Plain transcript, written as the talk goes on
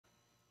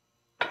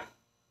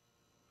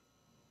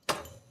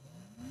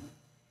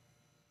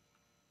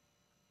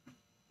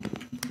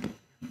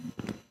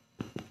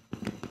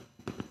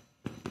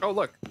Oh,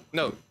 look.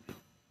 No.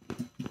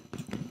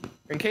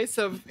 In case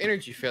of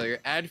energy failure,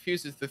 add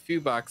fuses to the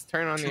fuse box,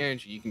 turn on the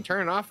energy. You can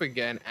turn it off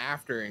again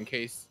after in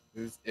case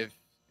if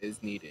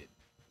is needed.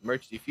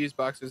 Emergency fuse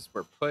boxes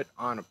were put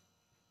on a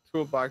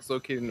toolbox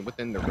located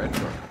within the red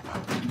door.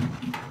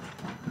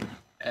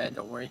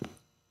 Don't worry.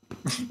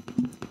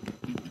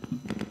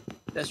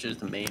 That's just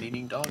the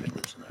man-eating dog that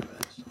lives in our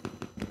house.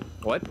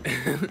 What?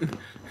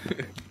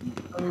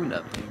 Oh,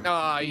 nothing.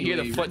 Ah, you hear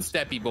the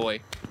footsteppy boy.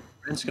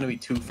 Rent's gonna be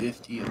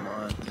 $250 a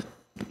month.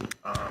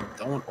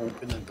 Don't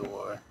open the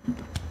door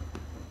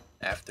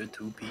after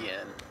 2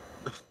 p.m.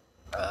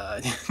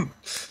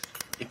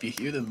 If you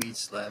hear the meat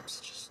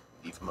slaps, just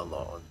leave him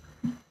alone.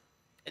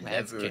 And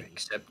never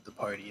accept the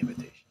party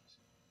invitations.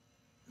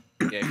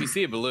 Yeah, if you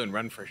see a balloon,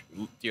 run for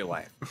dear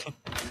life.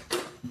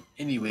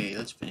 Anyway,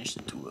 let's finish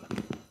the tour.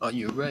 On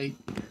your right,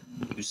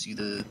 you see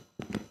the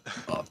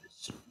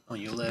office. On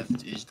your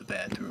left is the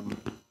bathroom.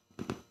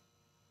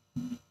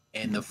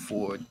 And the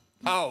Ford.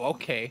 Oh,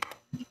 okay.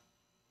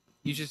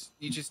 You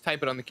just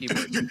type it on the keyboard.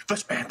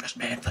 Fleshman,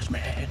 fleshman,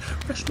 fleshman,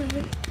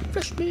 fleshman,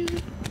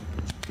 fleshman,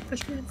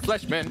 fleshman.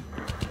 Fleshman.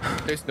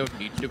 There's no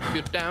need to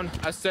put down.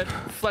 I said,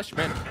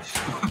 Fleshman.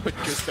 Put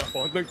your stuff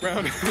on the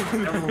ground.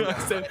 I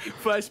said,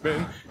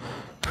 Fleshman.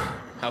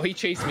 Oh, he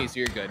chased me, so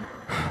you're good.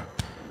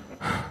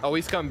 Oh,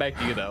 he's coming back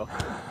to you, though.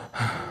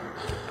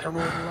 I don't know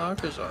what the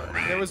lockers are.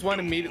 There was one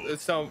immediately,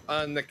 so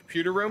in the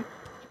computer room,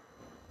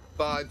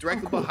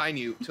 directly behind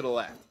you to the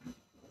left.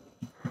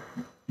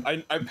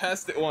 I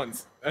passed it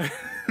once.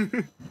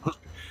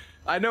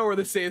 I know where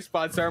the safe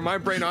spots are. My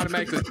brain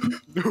automatically...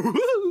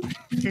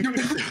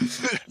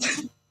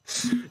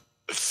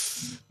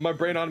 My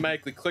brain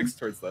automatically clicks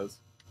towards those.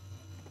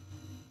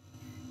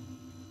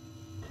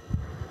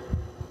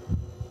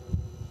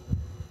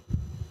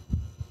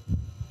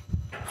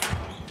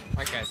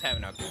 My guy's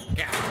having a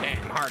goddamn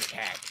heart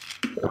attack.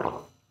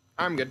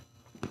 I'm good.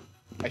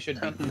 I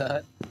should be. I'm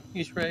not.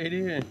 He's right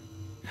here.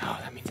 Oh,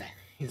 that means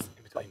he's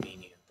in between me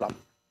and you. Flop,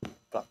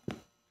 flop,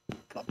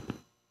 flop,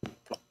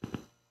 flop.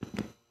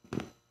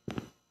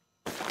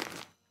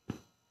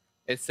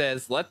 It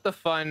says, let's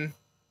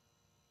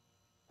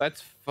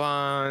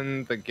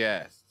fund the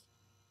guest.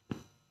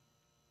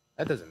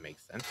 That doesn't make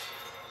sense.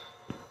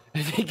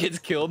 If he gets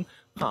killed,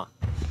 huh?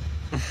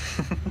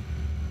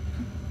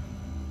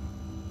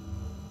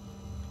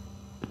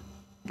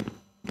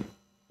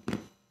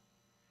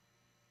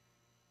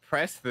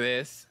 Press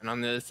this, and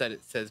on the other side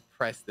it says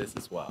press this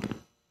as well.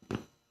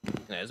 And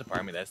there's a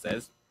part of me that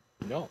says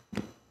no.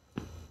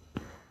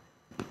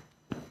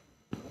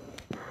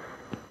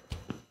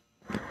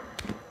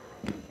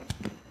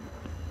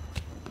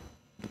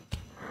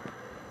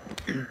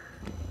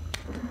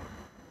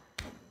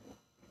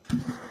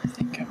 I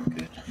think I'm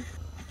good.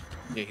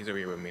 Yeah, he's over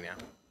here with me now.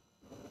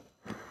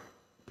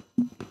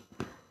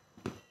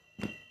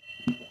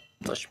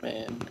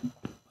 Fleshman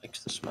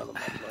likes the smell of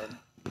my blood.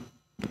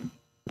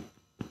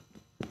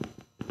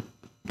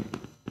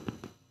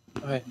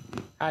 Alright.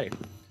 Howdy.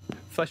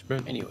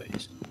 Fleshman.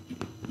 Anyways.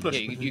 Yeah,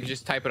 you can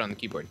just type it on the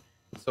keyboard.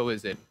 So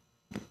is it...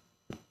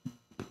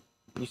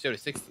 You said it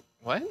was 60...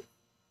 What?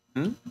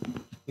 Hmm?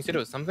 You said it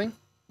was something?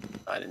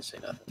 I didn't say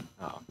nothing.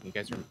 Oh, you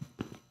guys are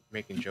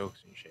making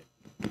jokes and shit.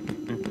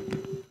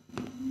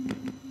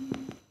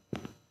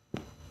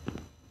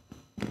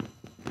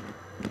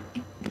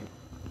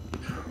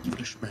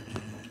 Fleshman.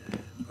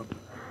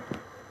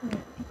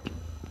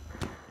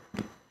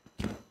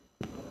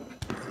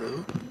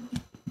 Hello?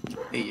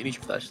 Hey, you need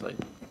your flashlight.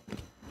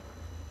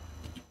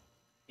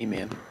 Hey,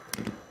 man.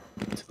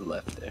 To the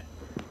left there.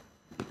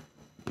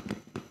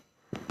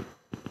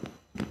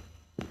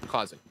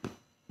 Closet.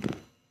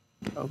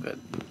 Oh, good.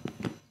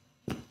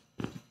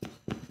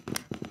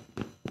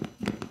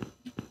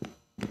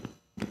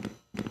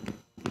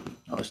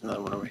 Oh, there's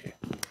another one over here.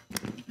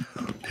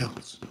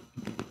 Pills.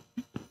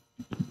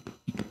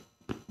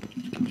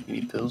 You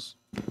need pills?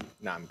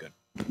 Nah, I'm good.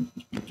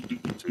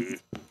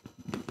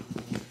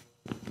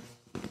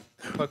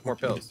 Look, more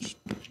pills.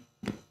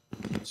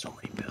 So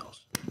many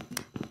pills.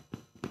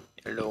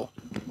 Hello.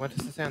 What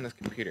does it say on this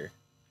computer?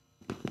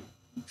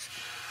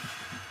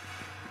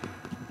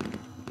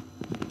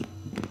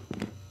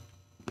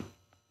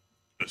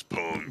 This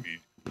poem.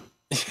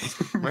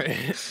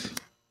 Right.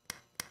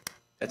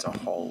 That's a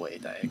hallway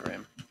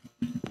diagram.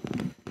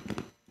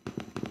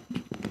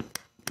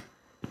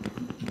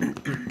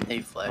 Hey,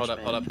 Flash. Hold up,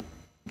 hold up.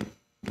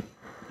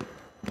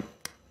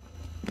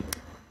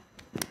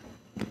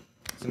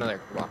 There's another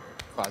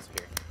closet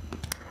here.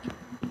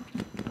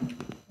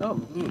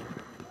 Oh, ooh.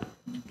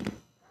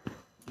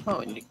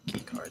 Oh, I need a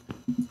key card.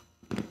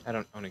 I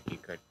don't own a key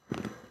card.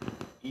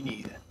 You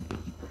need it.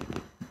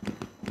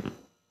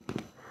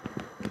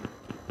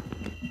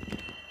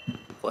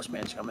 Flush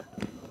man's coming.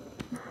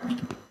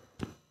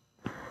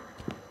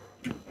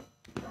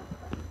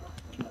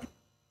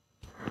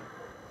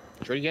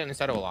 Should we get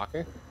inside of a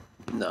locker?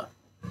 No.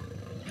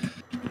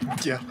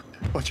 Yeah,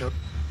 watch out.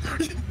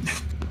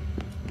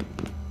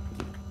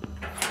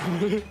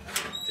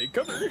 Take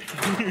cover.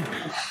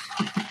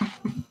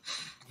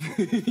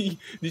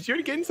 Did you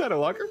already get inside a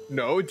locker?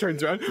 No, it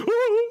turns around.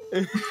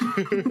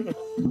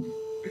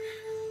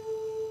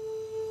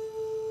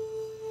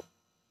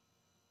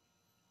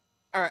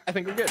 All right, I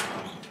think we're good.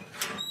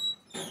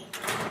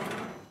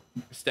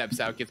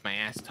 Steps out, gets my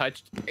ass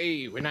touched.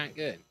 Hey, we're not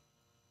good.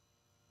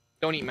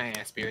 Don't eat my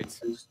ass,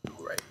 spirits.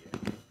 Right here.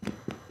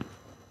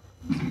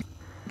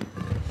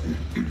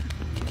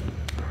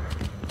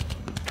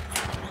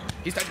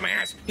 He's touched my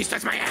ass. He's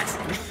touched my ass.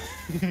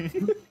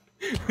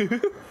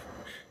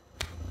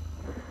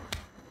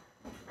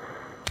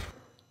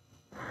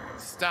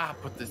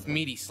 Stop with this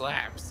meaty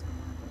slaps.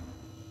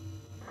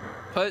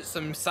 Put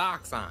some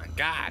socks on.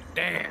 God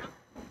damn.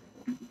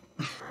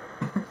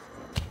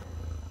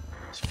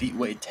 His feet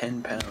weigh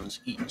 10 pounds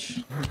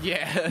each.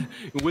 Yeah,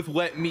 with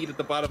wet meat at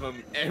the bottom of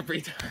him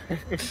every time.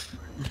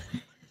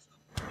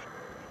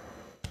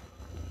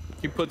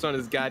 He puts on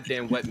his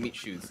goddamn wet meat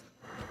shoes.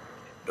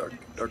 Dark,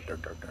 dark,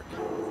 dark, dark, dark.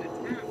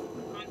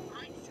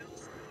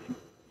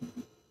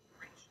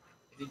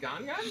 Is he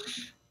gone?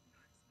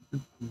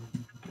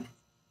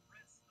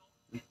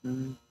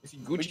 Is he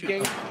Gucci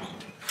gang?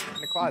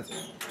 In the closet.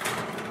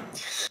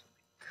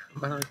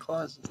 I'm in the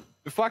closet.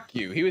 Fuck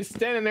you. He was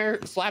standing there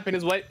slapping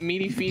his wet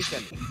meaty feet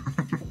at me.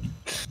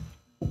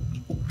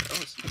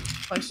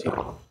 I see.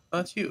 Oh,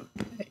 that's you.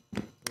 Hey.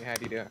 Yeah,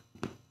 how'd you do it?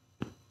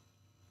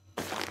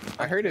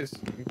 I heard his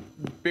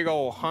big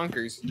old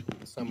honkers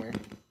somewhere.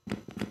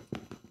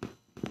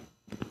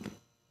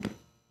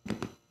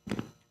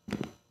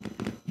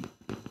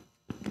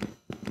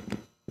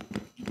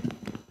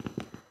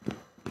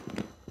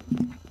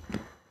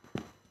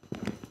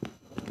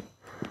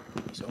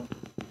 So.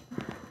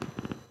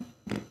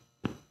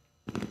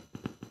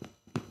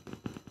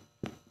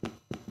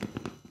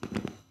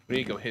 We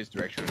need to go his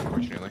direction,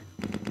 unfortunately.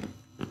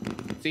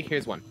 See,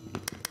 here's one.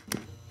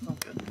 Oh,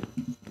 good.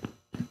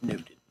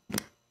 Noted.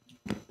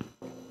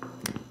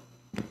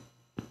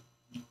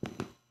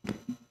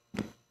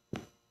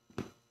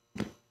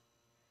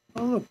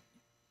 Oh, look.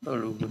 Oh,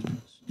 look.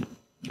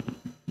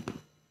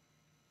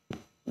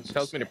 It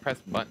tells me to press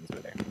buttons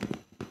over there.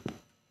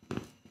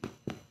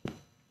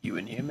 You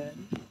in here,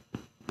 man?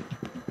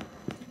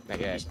 Not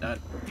yet. He's not.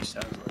 He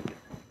sounds like it.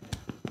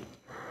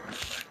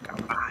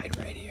 I'll hide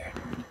right here.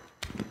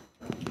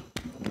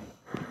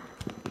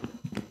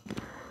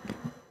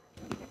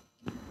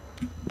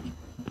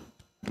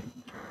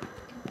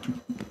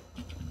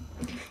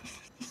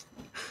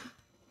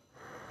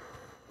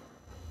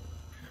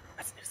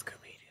 That's new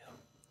Scooby-Doo.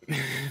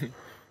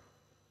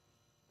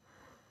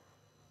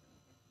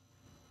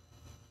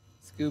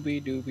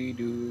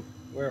 Scooby-Dooby-Doo,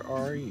 where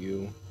are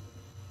you?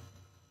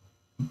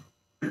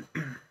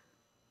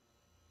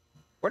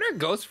 Where'd our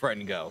ghost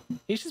friend go?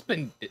 He's just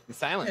been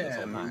silent this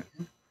whole time.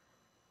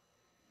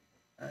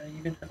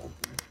 You can help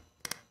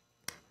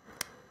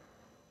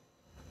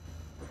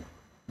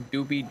me.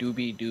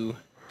 Doobie-Dooby-Doo.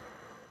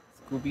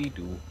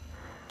 Scooby-Doo.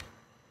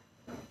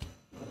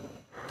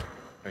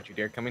 Don't you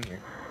dare come in here.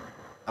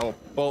 I will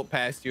bolt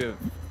past you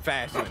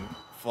fast and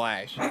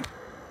flash.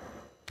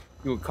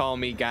 You will call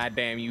me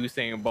goddamn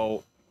Usain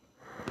Bolt.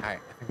 Alright,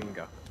 I think we can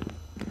go.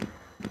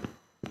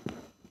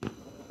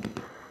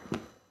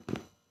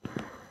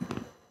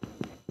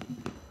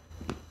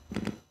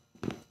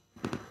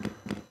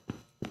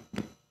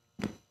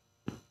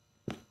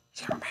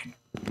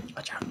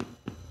 Watch out.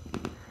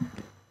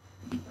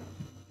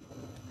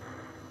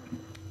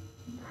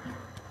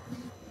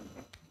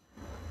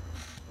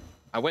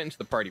 I went into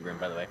the party room,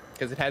 by the way,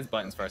 because it has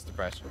buttons for us to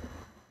press.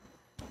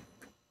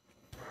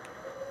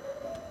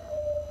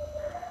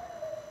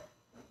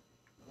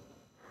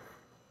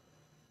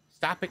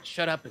 Stop it,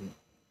 shut up, and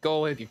go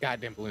away with your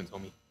goddamn balloons,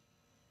 homie.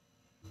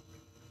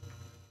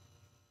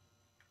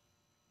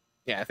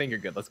 Yeah, I think you're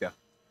good. Let's go.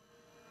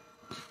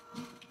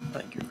 I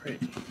think you're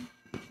crazy.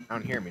 I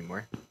don't hear him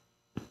anymore.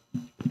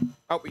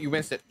 Oh, you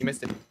missed it. You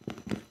missed it.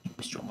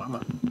 Mr. Your mama.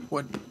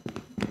 What?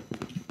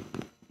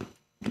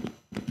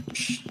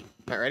 Shh.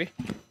 Not ready?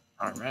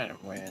 Alright, I'm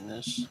wearing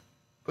this.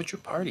 Put your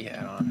party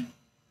hat on.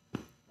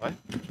 What?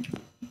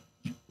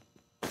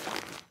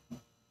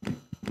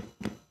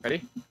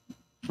 Ready?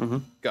 Mm-hmm.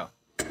 Go.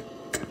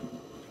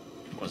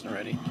 Wasn't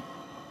ready.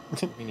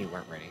 I mean you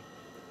weren't ready.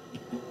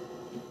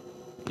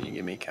 Can you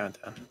give me a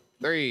countdown?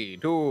 3,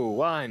 2,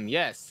 1,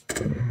 yes.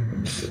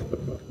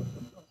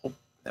 Oh,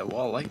 that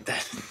wall like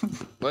that.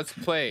 Let's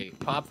play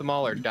Pop Them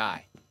All or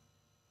Die.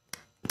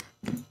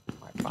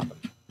 Alright, pop them.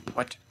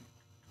 What?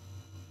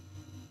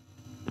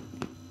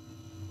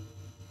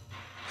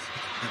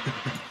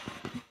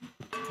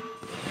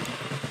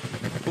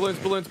 Balloons,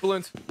 balloons,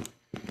 balloons.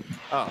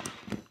 Oh.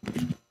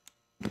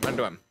 Run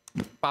to him.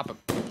 Pop him.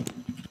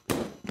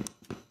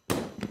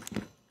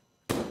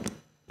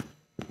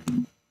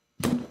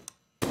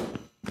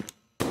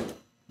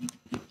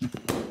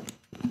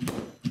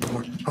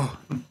 Oh.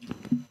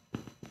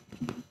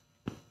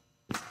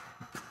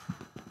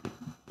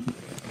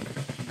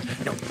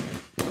 No.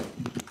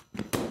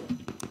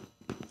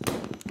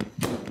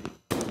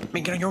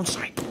 Man, get on your own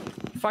side.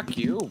 Fuck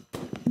you.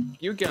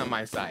 You get on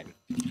my side.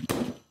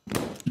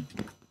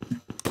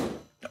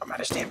 I'm out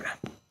of stamina.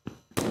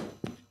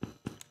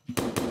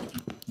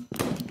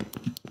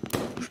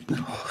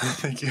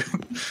 Thank you.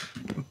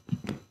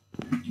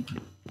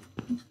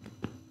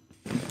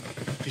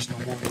 There's no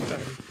more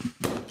time.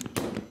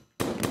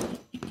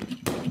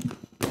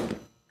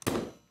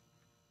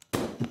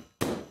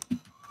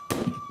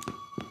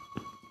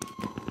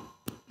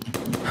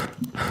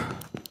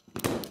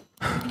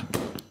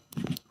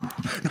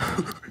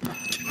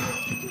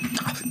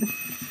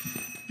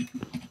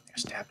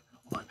 Stab.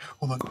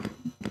 Hold on.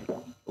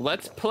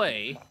 Let's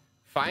play.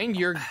 Find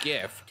your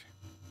gift.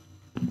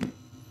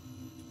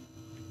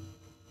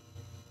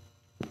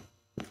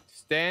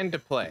 Stand to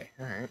play.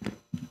 All right.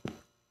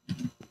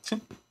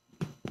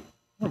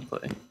 I'll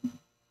play.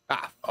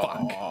 Ah,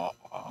 fuck.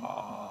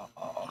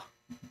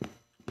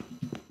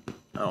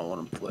 I don't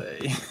want to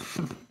play.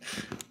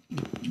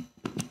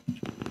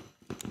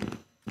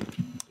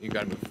 You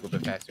gotta move a little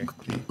bit faster.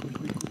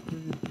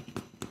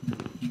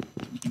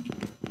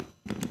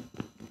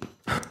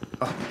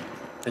 Oh,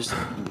 there's the...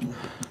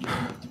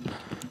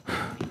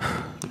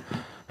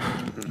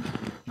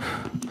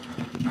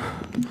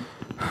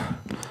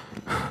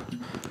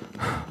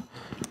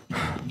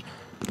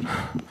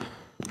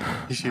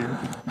 He's here.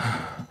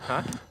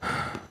 Huh?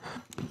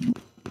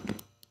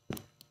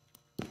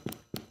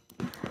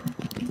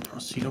 I'll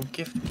see no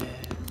gift,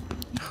 man.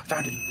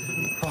 Found it.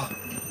 Oh.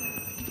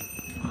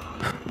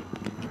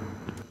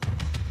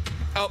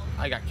 Oh,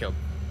 I got killed.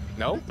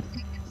 No?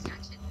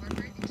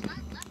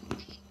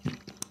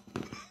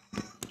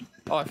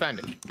 Oh, I found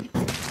it.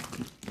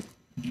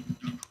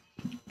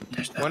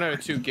 There's 1 out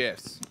of 2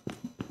 gifts.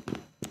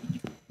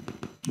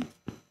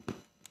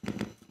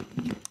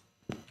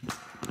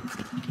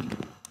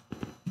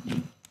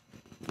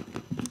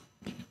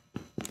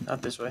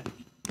 Not this way.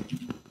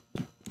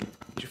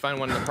 Did you find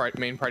one in the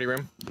main party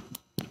room?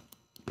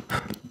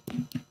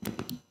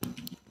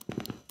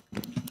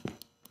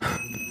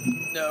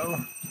 No.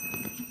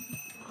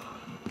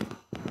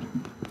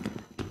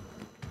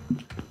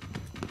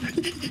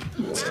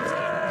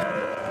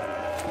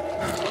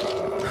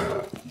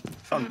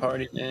 Fun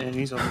party, man.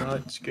 He's a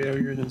lot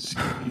scarier than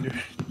Skeeter.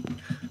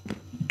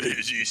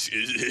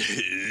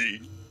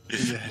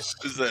 Yes.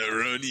 What's that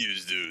run he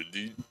was doing,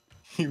 dude?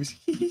 He was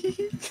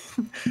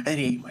and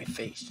he ate my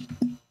face.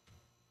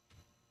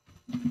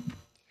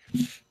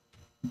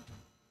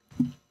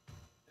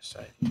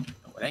 Sorry. No,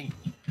 it ain't.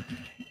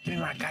 Give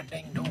me my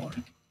goddamn door.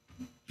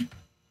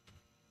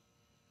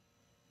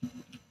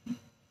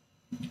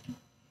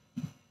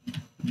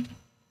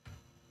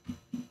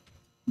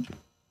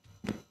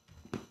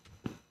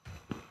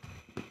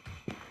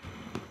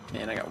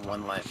 Man, I got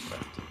 1 life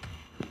left.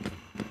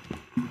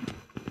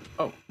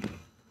 Oh.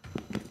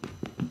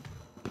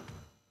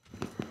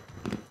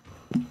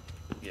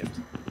 Gift.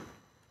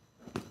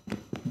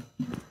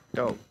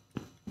 Go.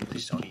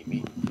 Please don't eat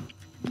me.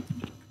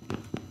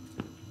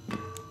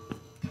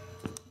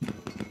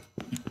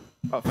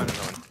 Oh, I found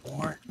another one.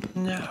 Or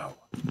no.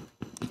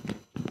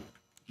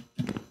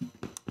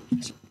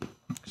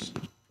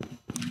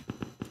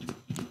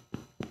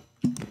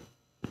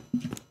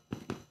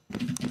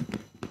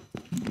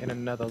 In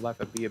another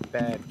life, I'd be a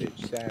bad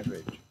bitch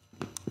savage.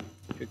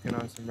 Cooking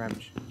on some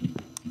ramch.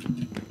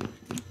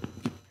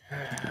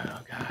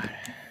 Oh, God.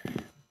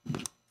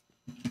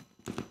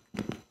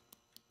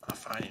 I'll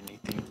find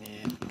anything,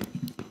 man.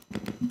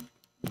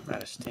 I'm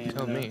out of stamina.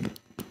 Tell me.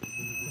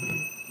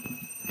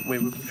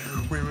 Wait.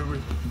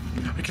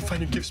 I can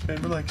find your gifts,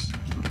 man. Relax.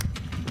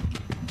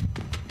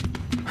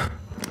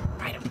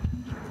 Find him.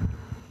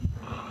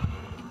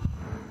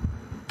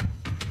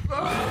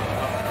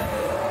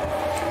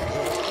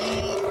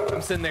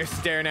 I'm sitting there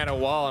staring at a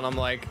wall, and I'm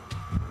like,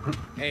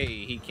 hey,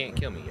 he can't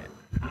kill me yet.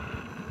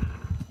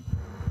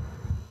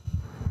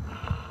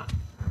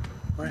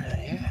 Where are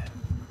they at?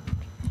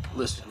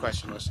 Listen.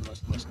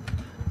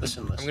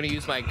 I'm gonna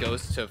use my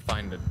ghost to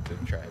find the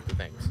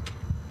things.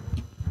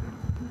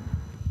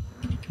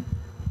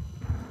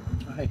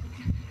 Oh, hey.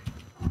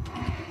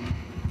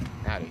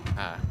 Howdy.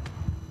 Ah.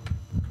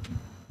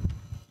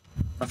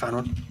 I found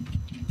one.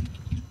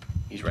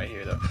 He's right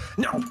here, though.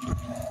 No!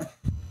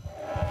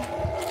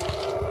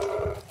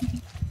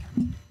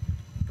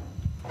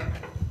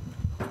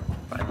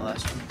 Find the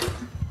last one.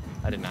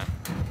 I did not.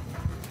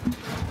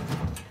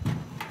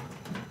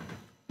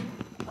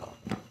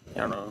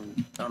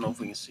 I don't know if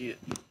we can see it.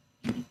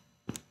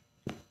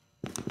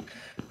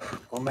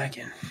 Going back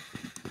in.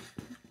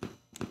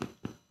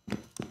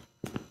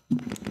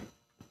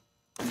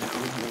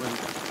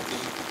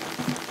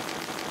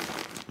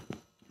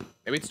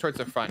 Maybe it's towards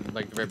the front,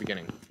 like the very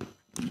beginning.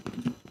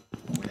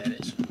 Oh, that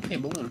is. Hey,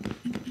 balloon.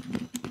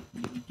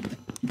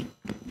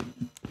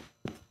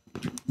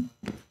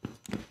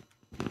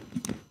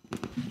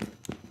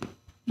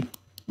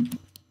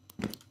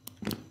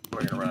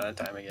 We're gonna run out of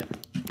time again.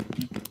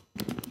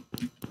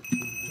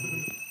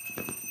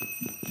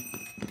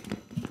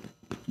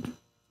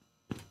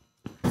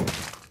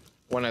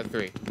 One out of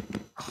 3.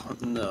 Oh,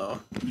 no.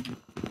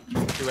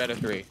 2 out of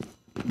 3.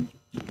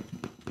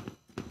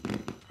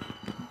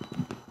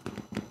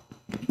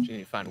 You need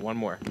to find one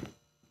more.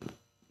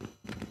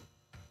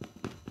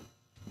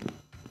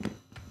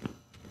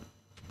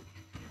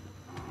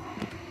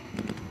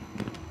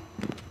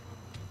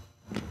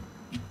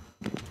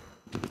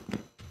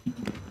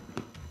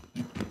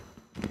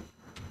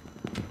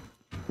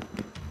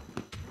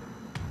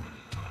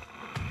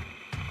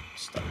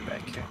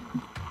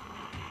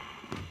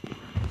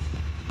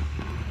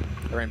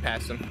 I ran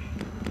past him.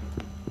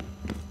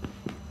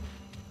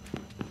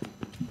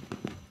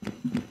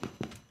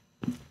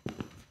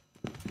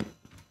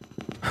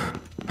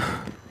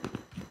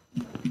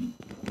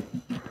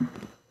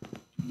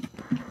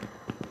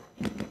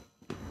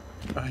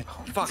 Alright.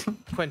 Oh, fuck,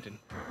 Quentin.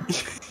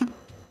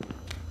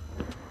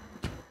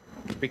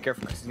 Be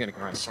careful, because he's gonna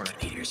come around the corner.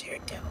 Peter's here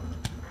too.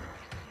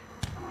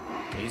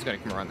 Yeah, he's gonna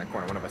come around that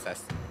corner. One of us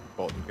has to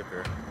bolt and get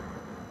through.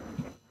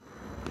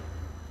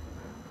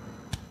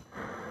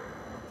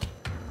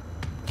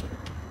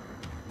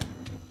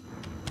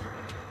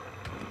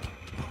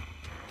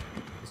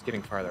 He's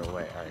getting farther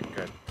away. Alright,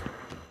 good.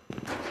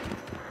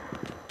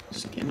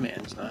 Skin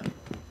Man's not.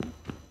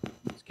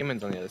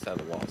 Skimman's on the other side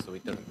of the wall, so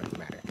it doesn't really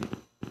matter.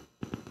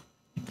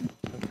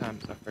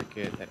 Sometimes I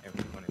forget that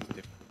everyone is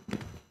different.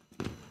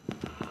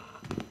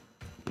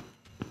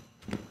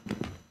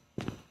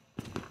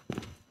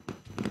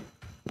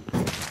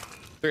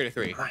 Three to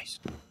three. Nice.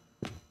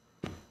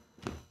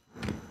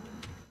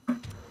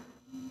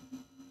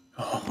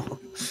 Oh,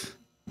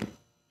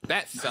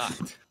 That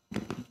sucked.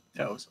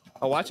 that was.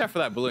 Oh, watch out for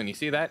that balloon. You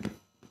see that?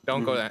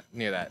 Don't go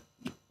near that.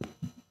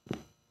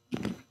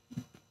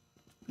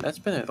 That's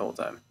been there the whole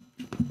time.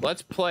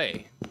 Let's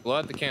play. Blow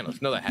out the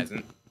candles. No, that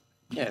hasn't.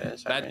 Yeah, it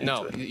is. I That ran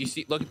no. into it. You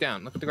see? Look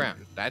down. Look at the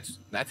ground. That's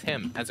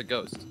him as a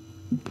ghost.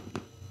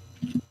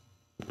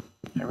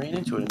 I ran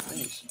into it in the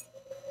face.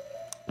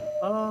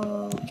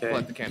 Oh, okay. Blow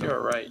out the candle.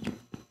 You're right.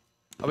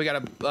 Oh, we got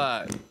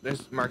a.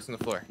 There's marks on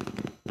the floor.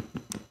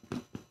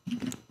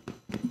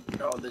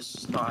 Oh, this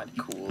is not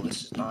cool.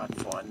 This is not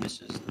fun.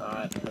 This is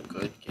not a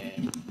good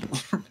game.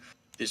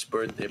 This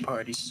birthday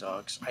party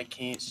sucks. I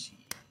can't see.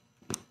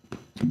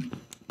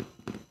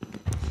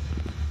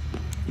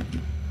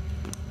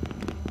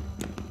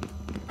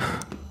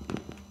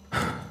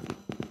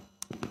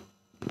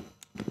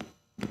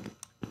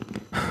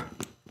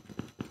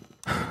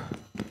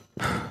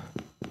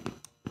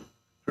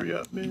 Hurry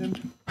up, man.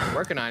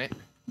 Working on it.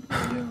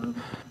 Yeah,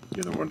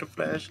 you're the one with the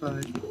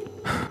flashlight.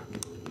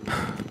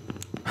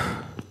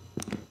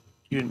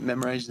 You didn't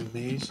memorize the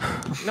maze?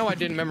 No, I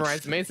didn't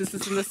memorize the maze. This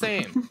isn't the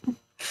same.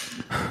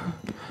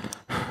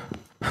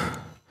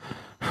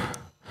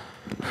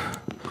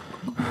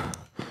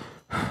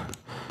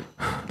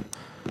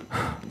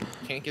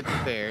 Can't get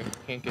through there.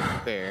 Can't get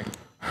through there.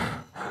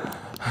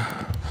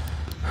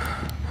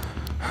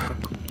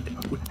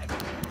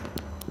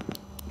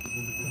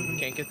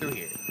 Can't get through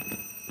here.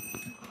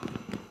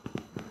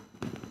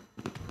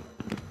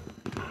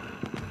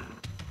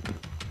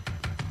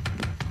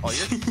 Oh,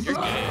 you're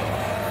gay.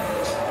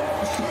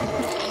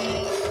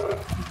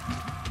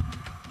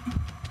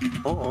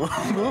 Oh.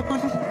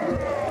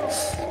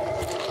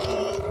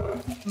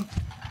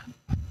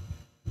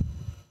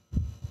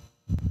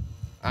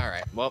 All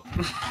right. Well,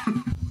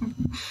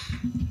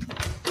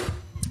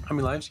 How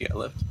many lives you got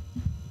left?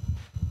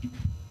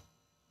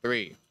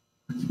 3.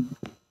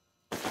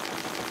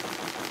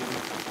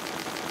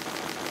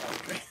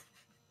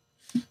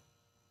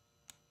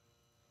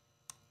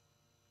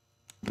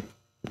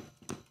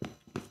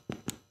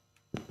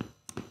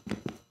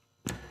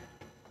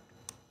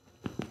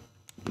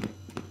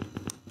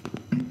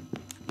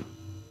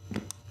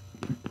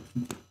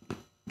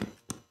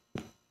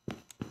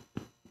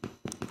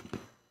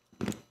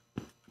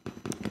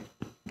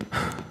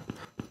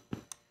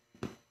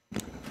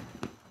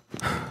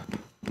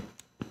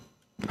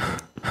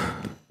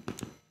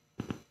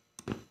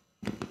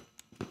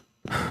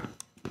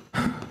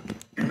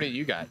 How many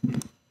you got?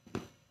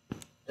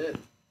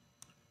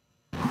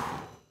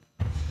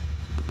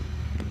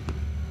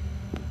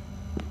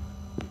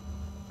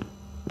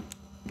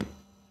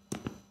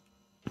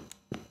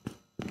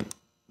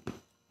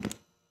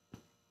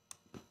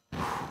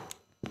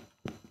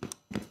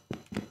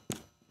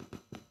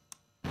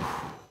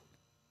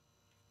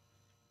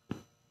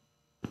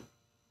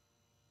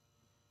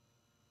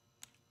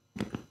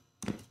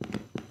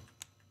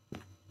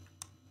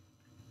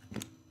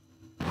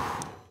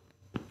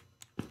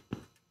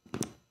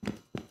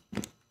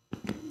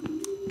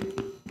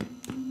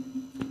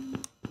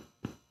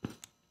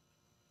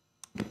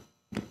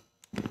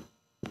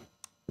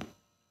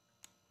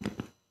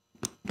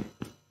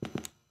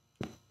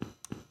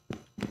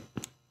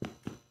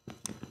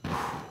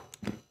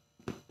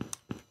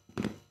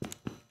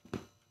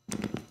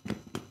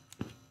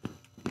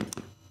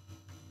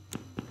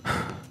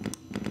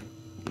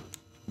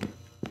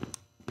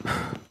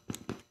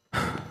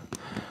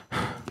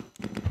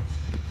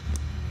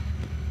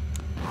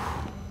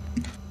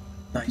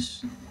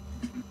 Nice.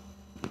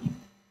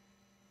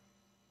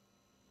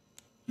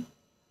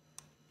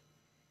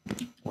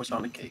 What's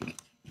on the cake?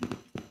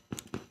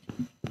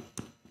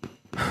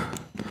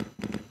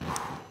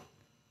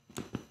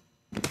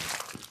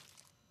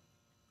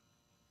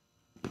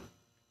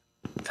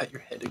 Thought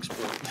your head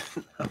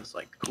exploded. I was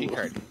like, cool. Key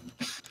card.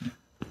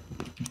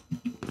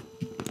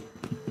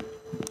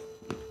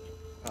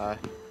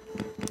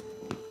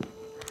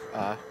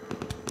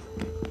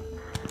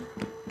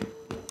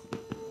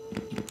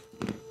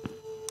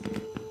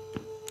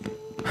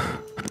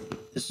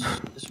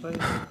 This way.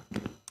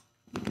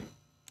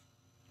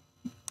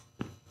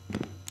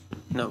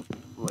 No,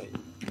 wait.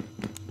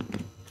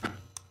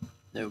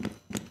 No.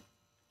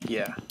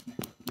 Yeah.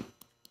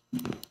 You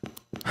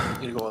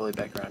gotta go all the way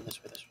back around this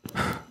way.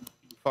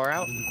 Far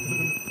out?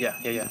 Yeah.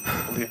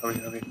 Over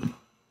here.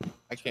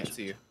 I can't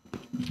see you.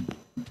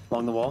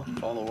 Along the wall.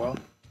 Follow the wall.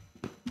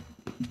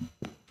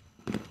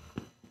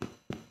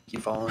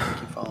 Keep following.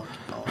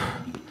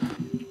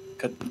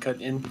 Cut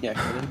in. Yeah,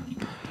 cut in.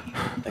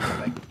 Then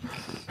come back.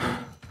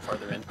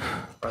 Farther in.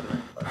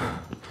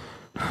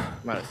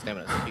 I'm out of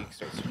stamina, so he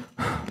starts.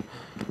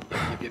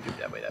 Yep.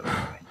 That way.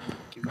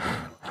 Keep going.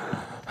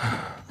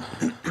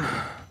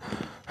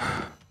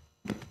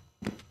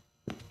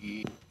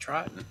 Keep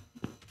trotting.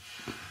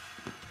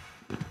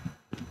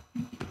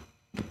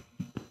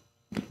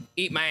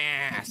 Eat my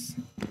ass.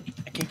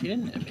 I can't get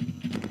in there, baby.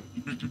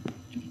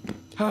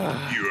 You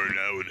are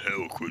now in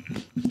hell,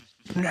 Quentin.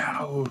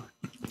 No.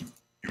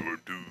 You are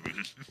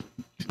doomed.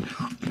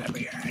 Let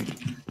me out.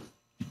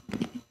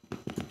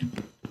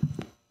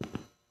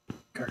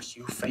 Curse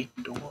you, fake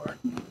door.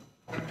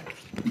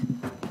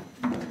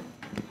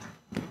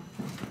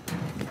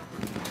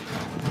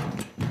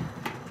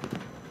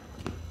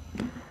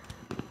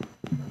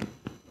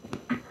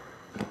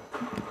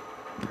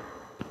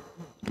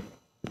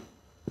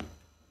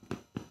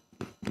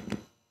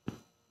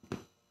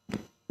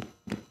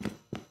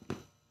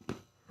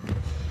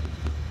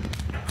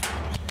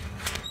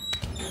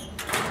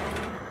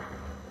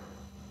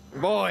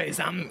 Boys,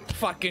 I'm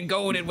fucking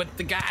goated with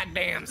the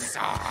goddamn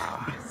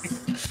sauce.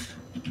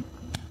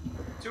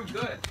 Too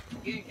good.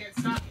 You can't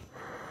stop me.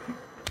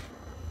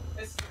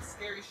 This is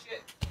scary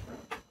shit.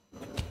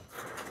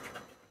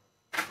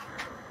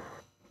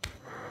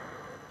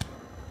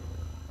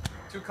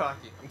 Too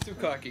cocky. I'm too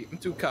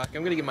cocky.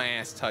 I'm gonna get my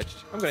ass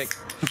touched. I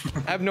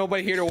have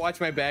nobody here to watch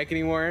my back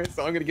anymore,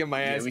 so I'm gonna get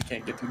my ass. We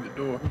can't get through the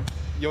door.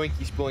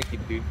 Yoinky sploinky,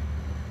 dude.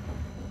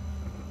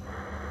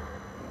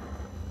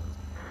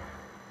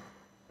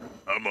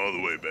 I'm all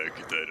the way back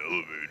at that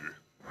elevator.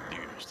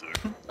 Units there.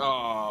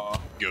 Oh.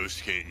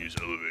 Ghosts can't use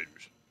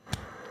elevators.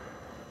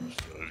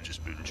 So I've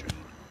just been chilling.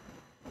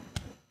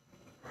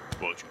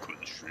 Watching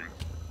Quentin stream.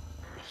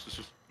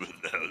 But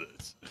now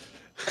that's...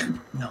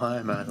 No,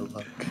 I'm out of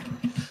luck.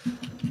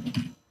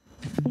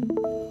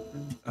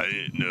 I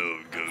didn't know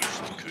ghosts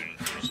couldn't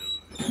use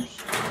elevators.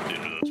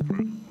 Didn't know that's a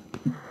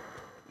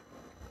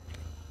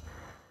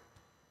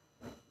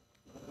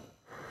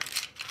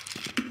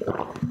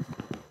problem.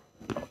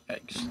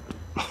 Eggs.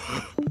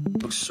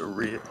 Looks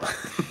surreal.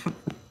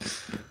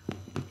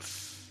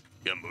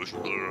 Got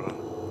motion blur on.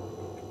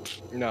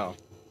 No.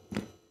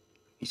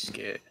 He's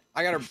scared.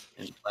 I gotta.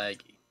 And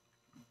laggy.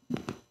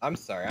 I'm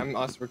sorry. I'm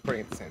also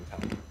recording at the same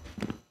time.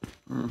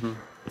 Mm-hmm.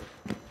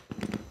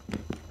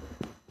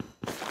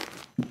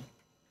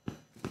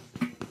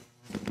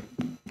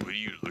 What are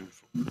you looking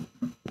for?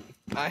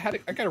 I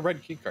got a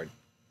red key card.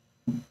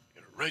 You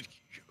got a red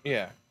key.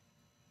 Yeah.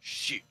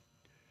 Shit.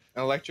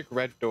 An electric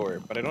red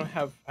door, but I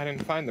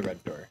didn't find the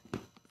red door.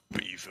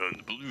 But you found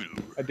the blue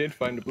door. I did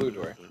find the blue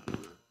door.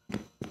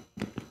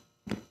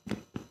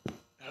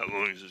 How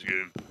long is this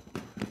game?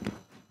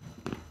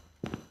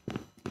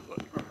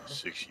 Like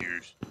 6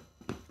 years.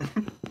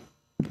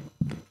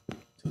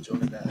 Till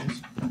Jordan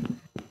dies.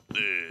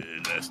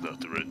 That's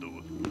not the red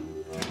door.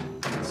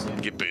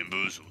 Get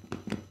bamboozled.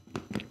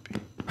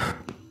 I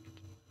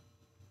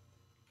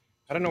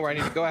don't know where I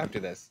need to go after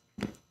this.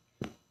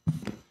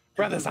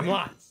 Brothers, I'm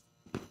lost.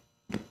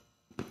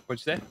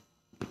 What'd you say?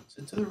 It's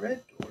into the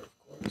red door, of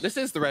course. This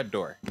is the red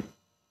door.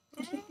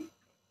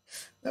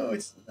 No,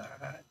 it's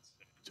not.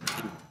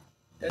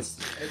 That's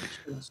the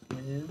entrance,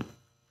 man.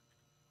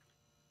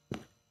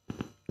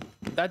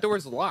 That door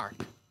is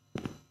locked.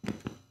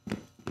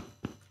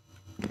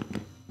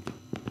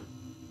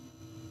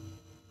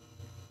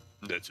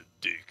 That's a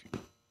dick.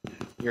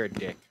 You're a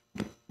dick.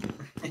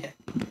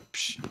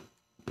 Psh.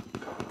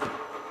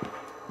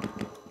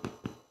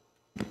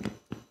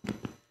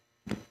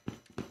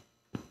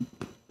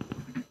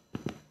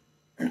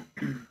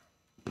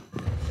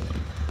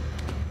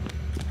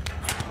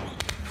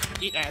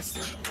 Eat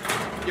ass.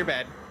 You're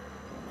bad.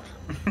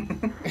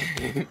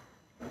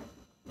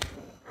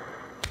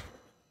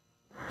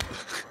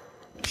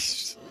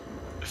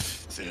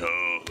 Say,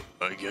 oh,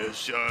 I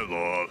guess I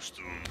lost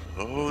him.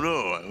 Oh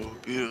no, I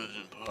hope he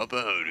doesn't pop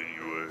out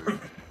anywhere.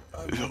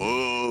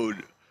 Oh,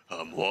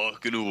 I'm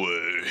walking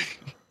away.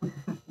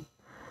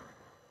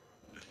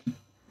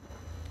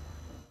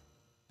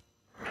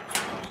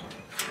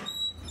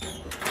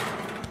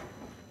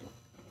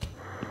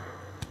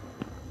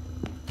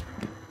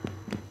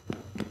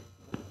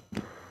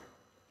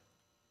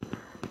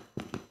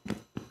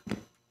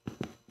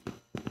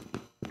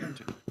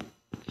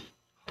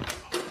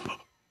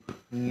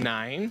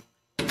 Nine.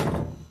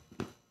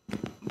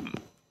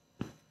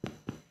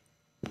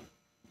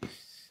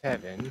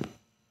 7.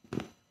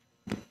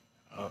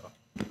 Oh.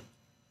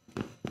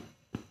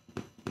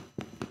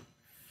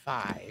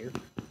 5.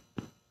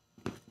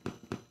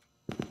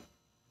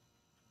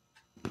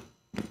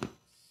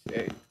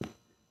 6.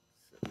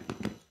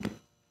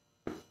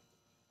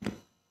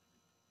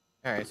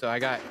 All right, so I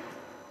got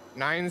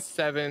 9,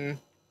 7,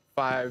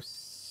 5,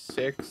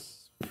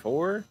 6,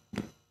 4.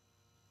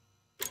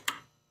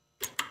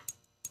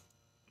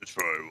 It's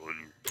probably one.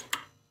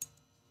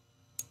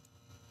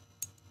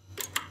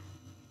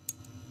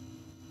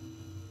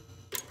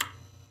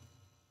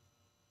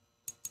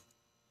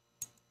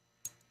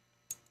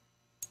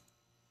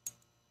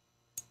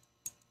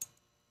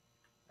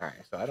 All right,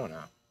 so I don't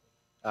know.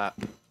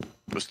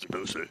 What's the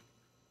note say?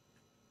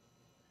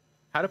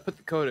 How to put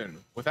the code in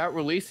without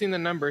releasing the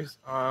numbers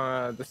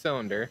on the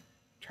cylinder.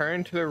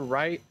 Turn to the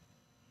right.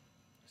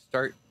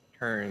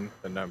 Turn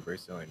the number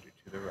cylinder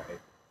to the right.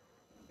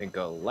 Then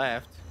go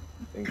left.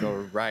 Then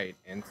go right.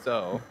 And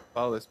so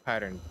follow this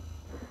pattern.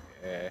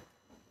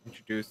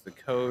 Introduce the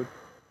code.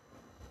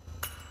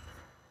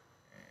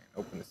 And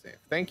open the safe.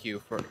 Thank you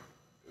for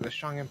the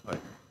strong input.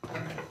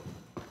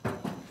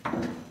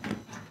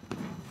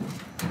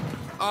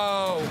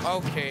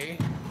 Oh, okay.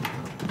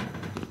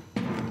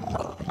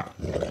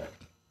 Where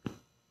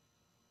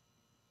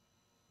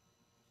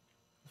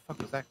the fuck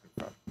was that come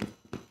from?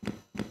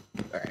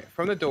 Alright,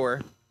 from the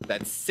door,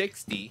 that's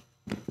 60,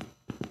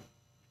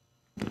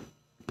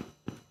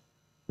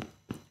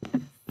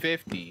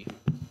 50,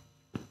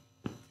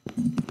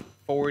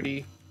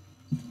 40,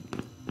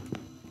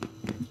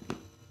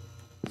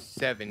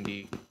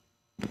 70,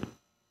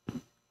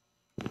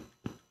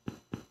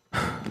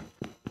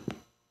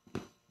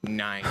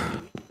 90,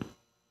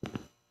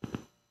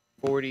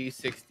 40,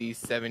 60,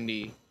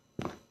 70,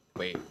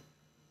 wait.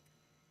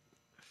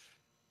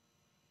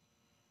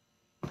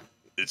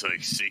 It's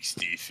like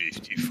 60,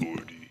 50,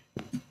 40.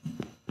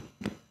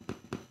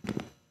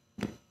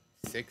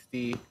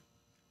 60,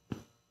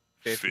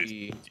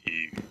 50,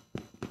 50,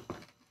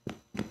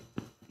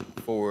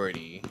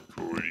 40,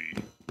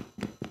 40,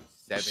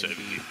 70,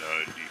 70,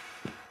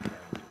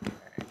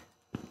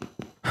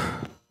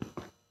 90.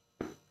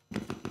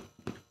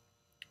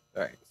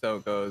 Alright, so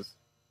it goes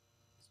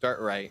start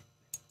right.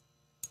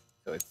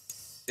 So it's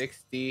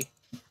 60,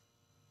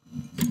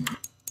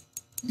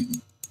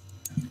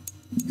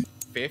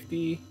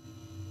 50,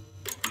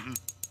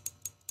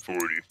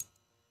 40.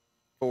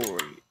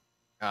 40.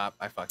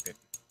 I fucked it.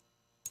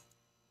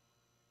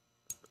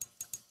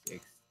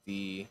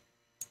 60,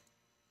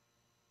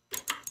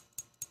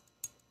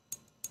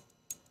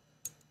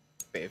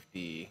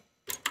 50,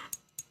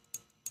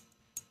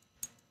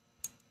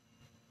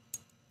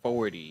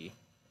 40,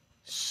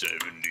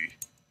 70,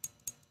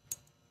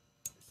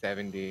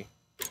 70,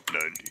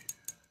 90.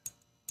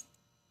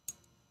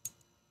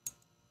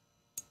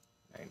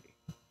 90.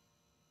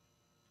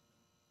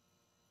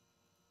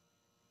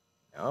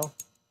 No?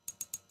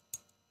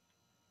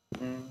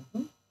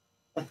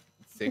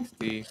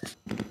 60,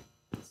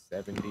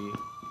 70.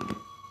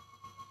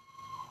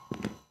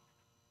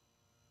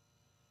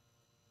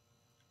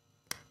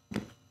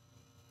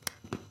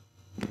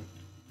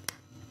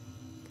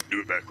 Do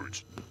it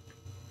backwards.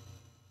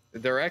 The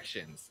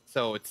directions.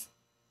 So it's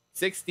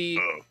 60,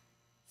 Oh,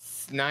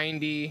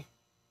 90,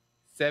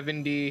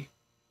 70.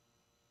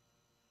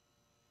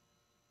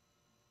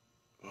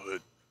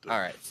 what the All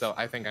right, so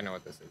I think I know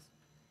what this is.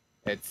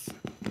 It's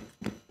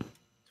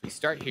we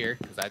start here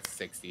because that's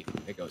 60.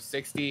 It goes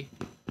 60,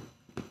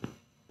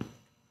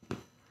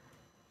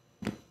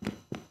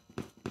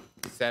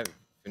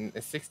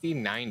 60,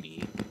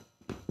 90.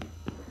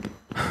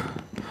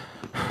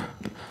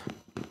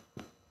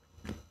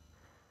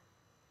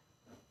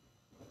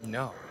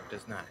 No, it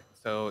does not.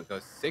 So it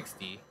goes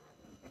 60.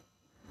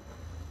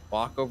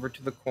 Walk over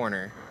to the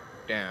corner,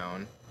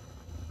 down.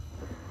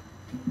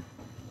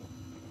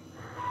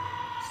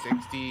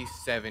 60,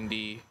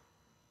 70.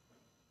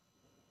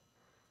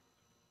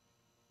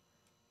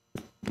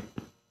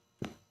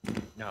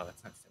 No,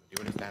 that's not 70.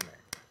 What is down there?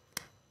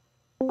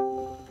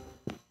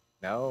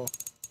 No.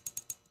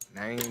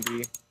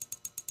 90,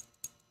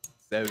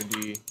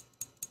 70,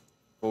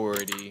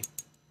 40.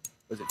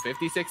 Was it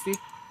 50, 60?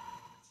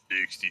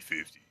 60,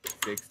 50.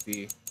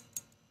 60,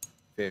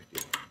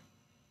 50.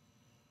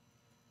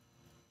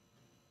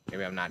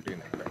 Maybe I'm not doing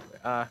that correctly.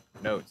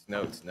 Notes.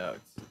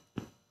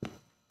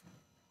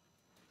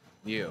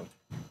 You.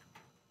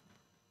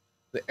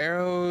 The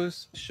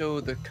arrows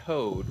show the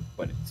code,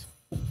 but it's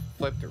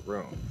flipped a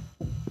room.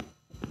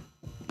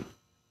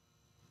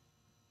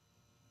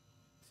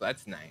 So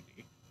that's 90.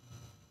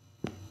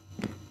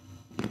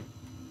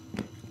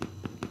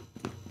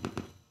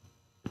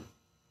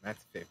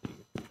 That's 50.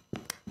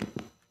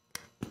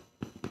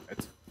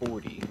 That's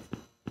 40.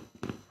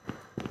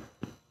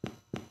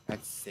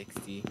 That's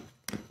 60.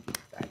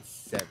 That's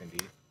 70.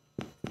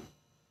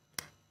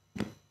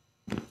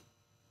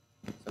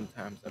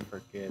 Sometimes I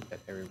forget that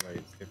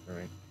everybody's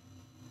different.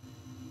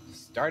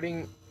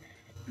 Starting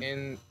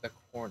in the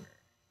corner.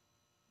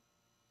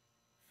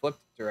 Flipped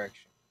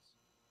directions.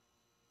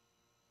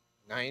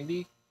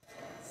 90,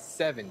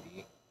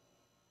 70.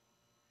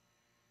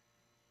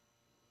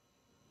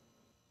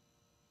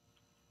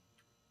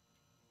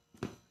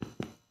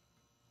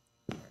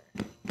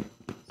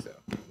 So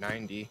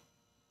 90,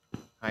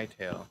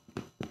 hightail,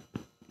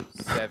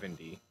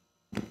 70,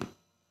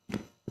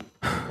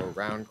 go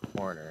round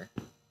corner,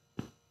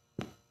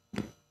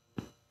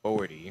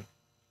 40,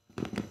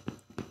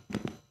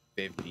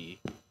 50,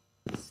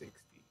 60.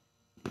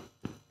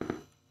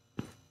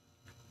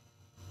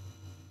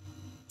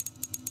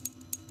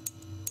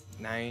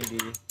 90,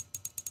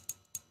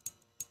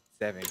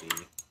 70,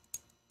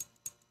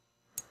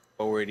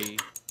 40,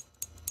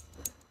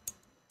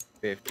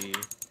 50,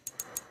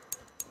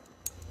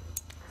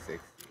 60.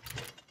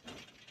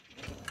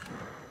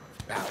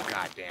 About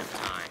goddamn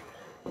time.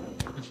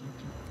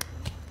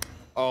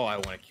 Oh, I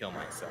want to kill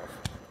myself.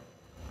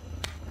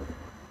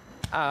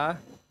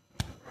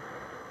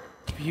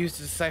 Used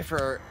to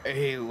decipher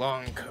a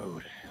long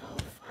code. Oh,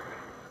 fuck.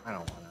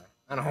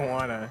 I don't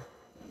wanna.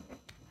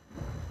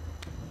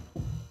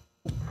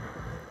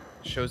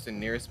 Shows the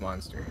nearest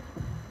monster.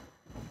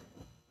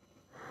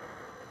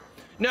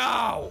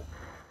 No!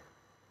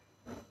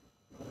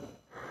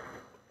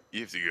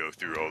 You have to go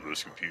through all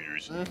those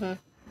computers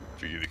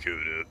for you to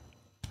code up.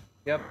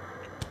 Yep.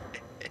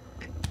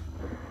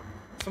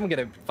 Someone get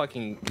a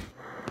fucking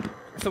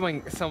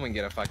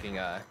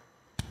A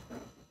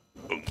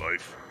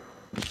life.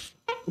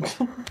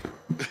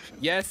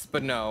 yes,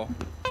 but no.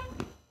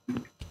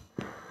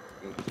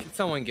 Can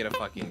someone get a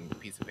fucking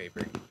piece of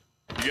paper?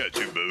 You got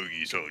 2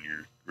 bogeys on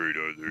your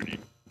radar there, dude.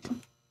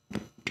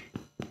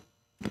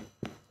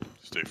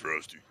 Stay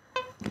frosty.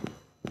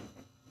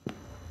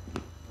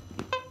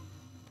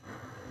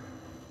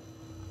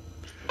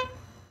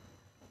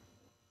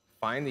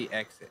 Find the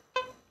exit.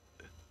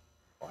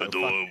 The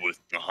door with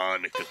the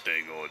Hanukkah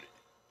thing on it.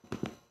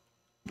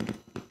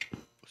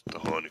 What's the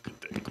Hanukkah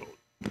thing called?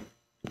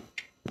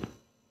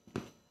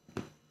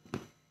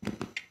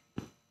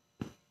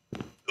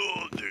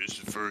 Oh, there's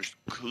the first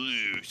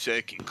clue.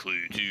 Second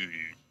clue, too,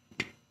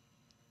 dude.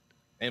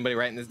 Anybody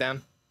writing this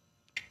down?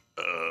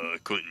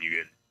 Clinton, you get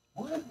it?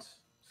 What?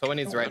 Someone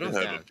needs to I write don't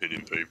this have down. a pen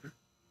and paper.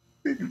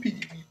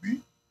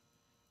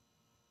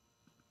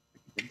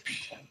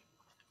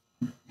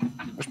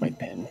 Where's my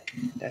pen?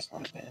 That's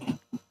not a pen.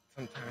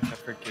 Sometimes I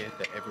forget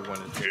that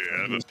everyone is Yeah, I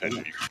have a pen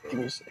and Give paper.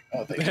 me a sec.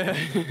 Oh, thank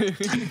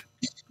you.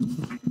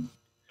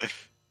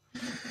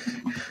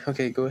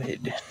 Okay, go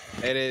ahead.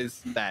 It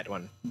is that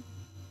one.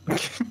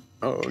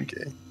 Oh,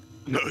 okay.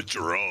 No,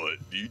 draw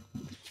it, dude.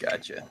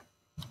 Gotcha.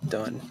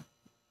 Done.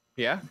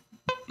 Yeah?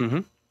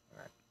 Mm-hmm.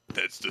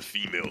 That's the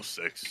female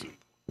sex symbol.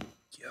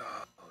 Yo,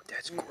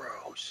 that's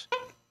gross.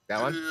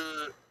 That one?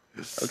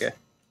 Okay.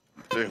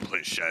 They're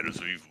playing Shadows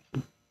of Evil.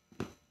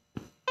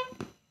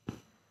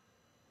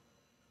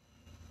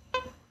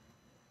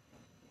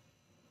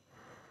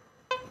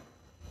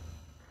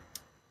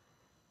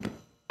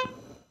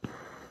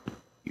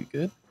 You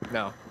good?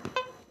 No.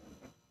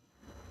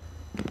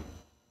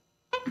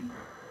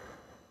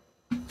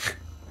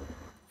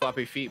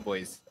 Floppy feet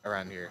boys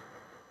around here.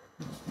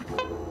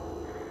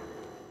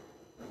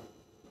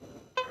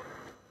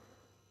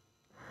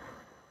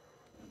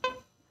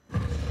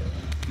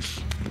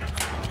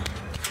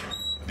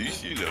 At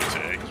least you know it's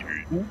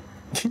accurate.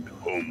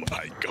 Oh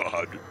my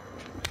god.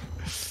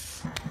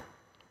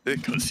 That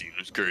cutscene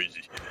was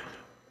crazy.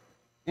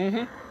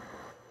 Mm-hmm.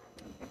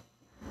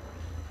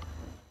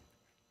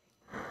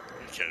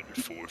 I kept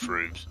it 4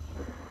 frames.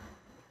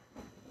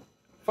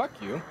 Fuck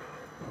you.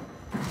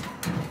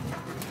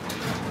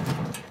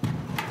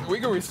 We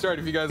can restart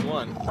if you guys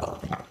want.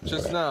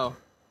 Just know.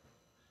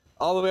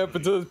 All the way up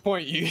until this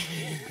point,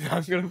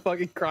 I'm gonna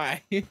fucking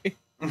cry. I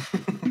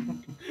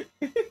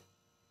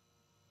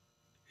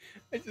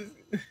just...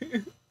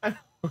 Probably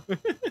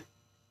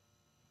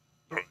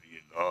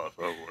getting off.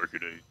 I'm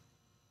working.